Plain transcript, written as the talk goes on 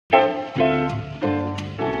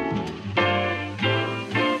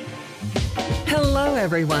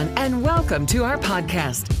everyone, and welcome to our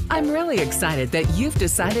podcast. I'm really excited that you've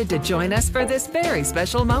decided to join us for this very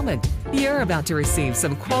special moment. You're about to receive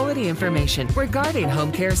some quality information regarding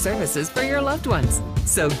home care services for your loved ones.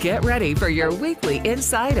 So get ready for your weekly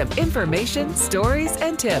insight of information, stories,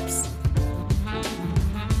 and tips.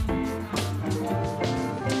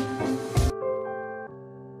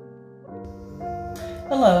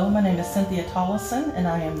 Hello, my name is Cynthia Tolleson, and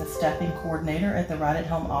I am the staffing coordinator at the Right at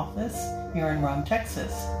Home office here in Rome,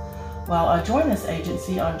 Texas. While I joined this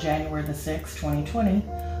agency on January the 6th, 2020,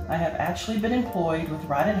 I have actually been employed with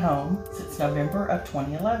Right at Home since November of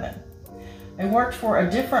 2011. I worked for a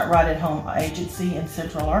different Right at Home agency in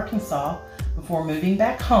Central Arkansas before moving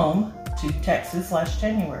back home to Texas last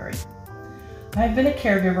January. I have been a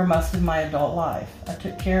caregiver most of my adult life. I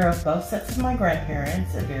took care of both sets of my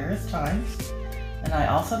grandparents at various times, and I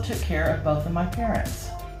also took care of both of my parents.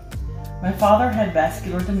 My father had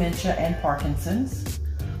vascular dementia and Parkinson's.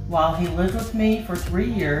 While he lived with me for 3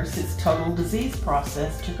 years, his total disease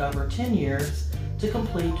process took over 10 years to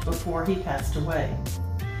complete before he passed away.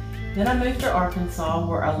 Then I moved to Arkansas,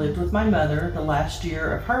 where I lived with my mother the last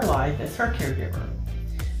year of her life as her caregiver.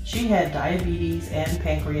 She had diabetes and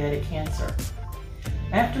pancreatic cancer.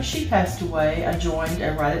 After she passed away, I joined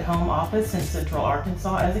a Right at Home office in Central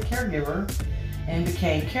Arkansas as a caregiver and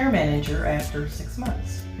became care manager after 6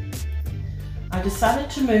 months. I decided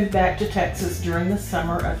to move back to Texas during the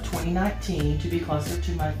summer of 2019 to be closer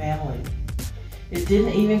to my family. It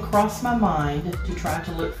didn't even cross my mind to try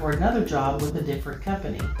to look for another job with a different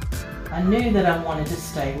company. I knew that I wanted to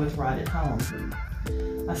stay with Right at Home.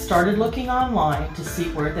 I started looking online to see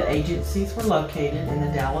where the agencies were located in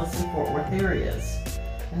the Dallas and Fort Worth areas,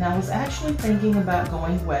 and I was actually thinking about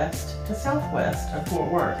going west to southwest of Fort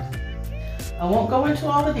Worth. I won't go into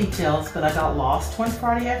all the details, but I got lost one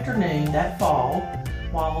Friday afternoon that fall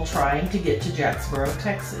while trying to get to Jacksboro,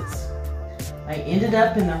 Texas. I ended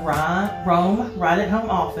up in the Rome Right at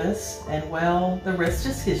Home office, and well, the rest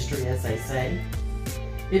is history, as they say.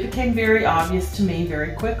 It became very obvious to me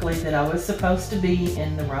very quickly that I was supposed to be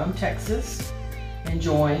in the Rome, Texas, and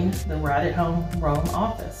join the Right at Home Rome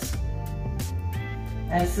office.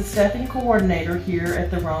 As the staffing coordinator here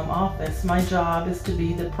at the Rome office, my job is to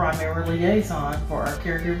be the primary liaison for our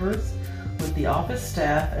caregivers with the office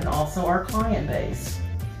staff and also our client base.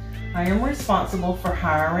 I am responsible for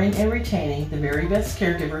hiring and retaining the very best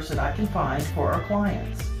caregivers that I can find for our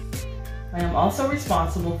clients. I am also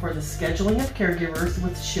responsible for the scheduling of caregivers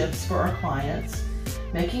with shifts for our clients,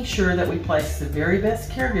 making sure that we place the very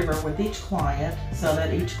best caregiver with each client so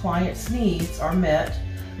that each client's needs are met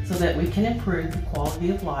so that we can improve the quality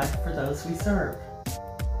of life for those we serve.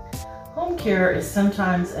 Home care is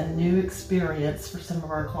sometimes a new experience for some of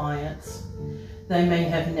our clients. They may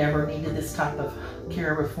have never needed this type of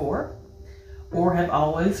care before, or have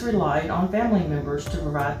always relied on family members to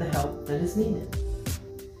provide the help that is needed.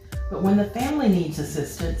 But when the family needs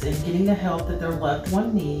assistance in getting the help that their loved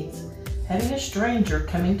one needs, having a stranger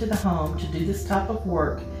coming to the home to do this type of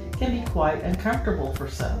work can be quite uncomfortable for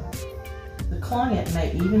some. The client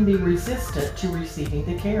may even be resistant to receiving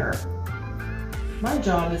the care. My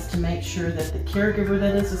job is to make sure that the caregiver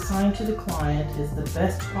that is assigned to the client is the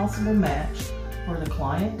best possible match for the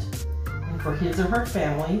client and for his or her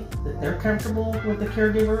family, that they're comfortable with the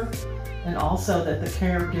caregiver, and also that the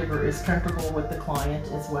caregiver is comfortable with the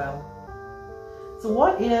client as well. So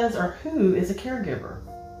what is or who is a caregiver?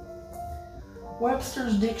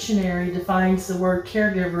 Webster's dictionary defines the word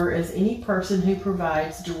caregiver as any person who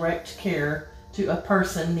provides direct care to a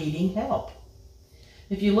person needing help.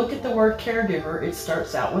 If you look at the word caregiver, it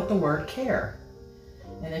starts out with the word care.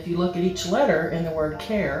 And if you look at each letter in the word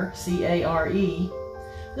care, C-A-R-E,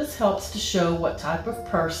 this helps to show what type of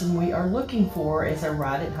person we are looking for as a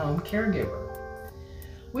Right at Home caregiver.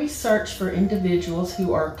 We search for individuals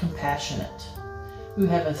who are compassionate, who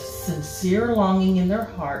have a sincere longing in their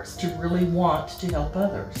hearts to really want to help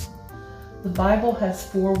others. The Bible has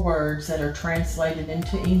 4 words that are translated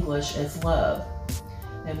into English as love,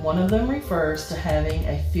 and one of them refers to having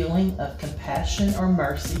a feeling of compassion or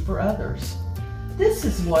mercy for others. This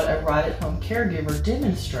is what a Right at Home caregiver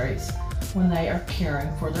demonstrates when they are caring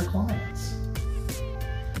for their clients.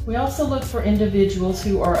 We also look for individuals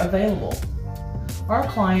who are available. Our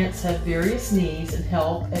clients have various needs and need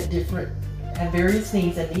help at different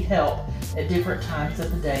times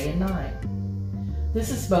of the day and night. This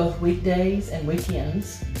is both weekdays and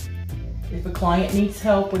weekends. If a client needs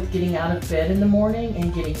help with getting out of bed in the morning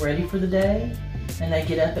and getting ready for the day, and they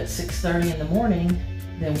get up at 6:30 in the morning,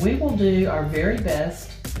 then we will do our very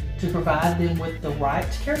best to provide them with the right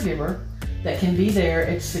caregiver that can be there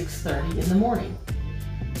at 6:30 in the morning.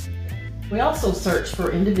 We also search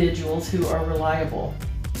for individuals who are reliable.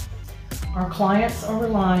 Our clients are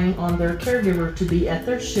relying on their caregiver to be at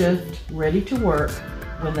their shift, ready to work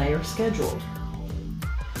when they are scheduled.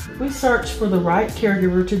 We search for the right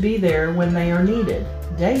caregiver to be there when they are needed,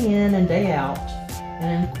 day in and day out,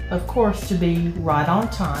 and of course to be right on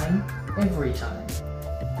time, every time.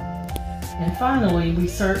 And finally, we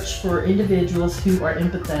search for individuals who are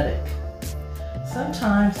empathetic.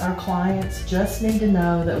 Sometimes our clients just need to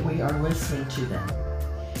know that we are listening to them,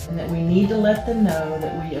 and that we need to let them know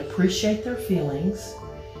that we appreciate their feelings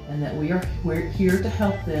and that we're here to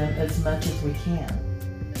help them as much as we can.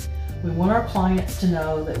 We want our clients to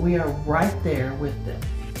know that we are right there with them.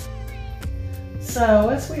 So,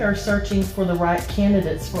 as we are searching for the right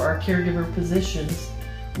candidates for our caregiver positions,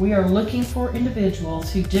 we are looking for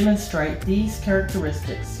individuals who demonstrate these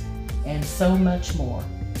characteristics and so much more.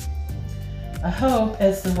 I hope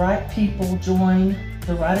as the right people join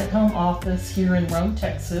the Right at Home office here in Rome,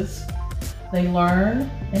 Texas, they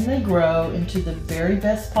learn and they grow into the very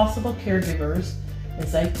best possible caregivers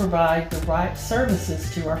as they provide the right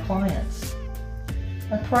services to our clients.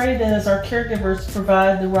 I pray that as our caregivers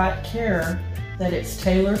provide the right care, that it's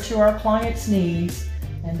tailored to our clients' needs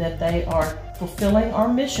and that they are fulfilling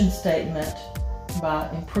our mission statement by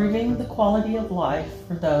improving the quality of life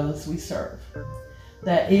for those we serve.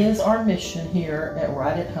 That is our mission here at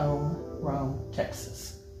Right at Home, Rome,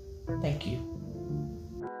 Texas. Thank you.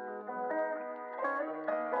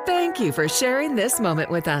 Thank you for sharing this moment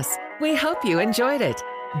with us. We hope you enjoyed it.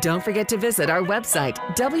 Don't forget to visit our website,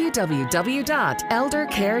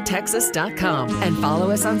 www.eldercaretexas.com, and follow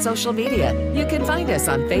us on social media. You can find us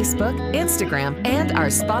on Facebook, Instagram, and our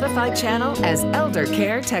Spotify channel as Elder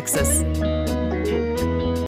Care Texas.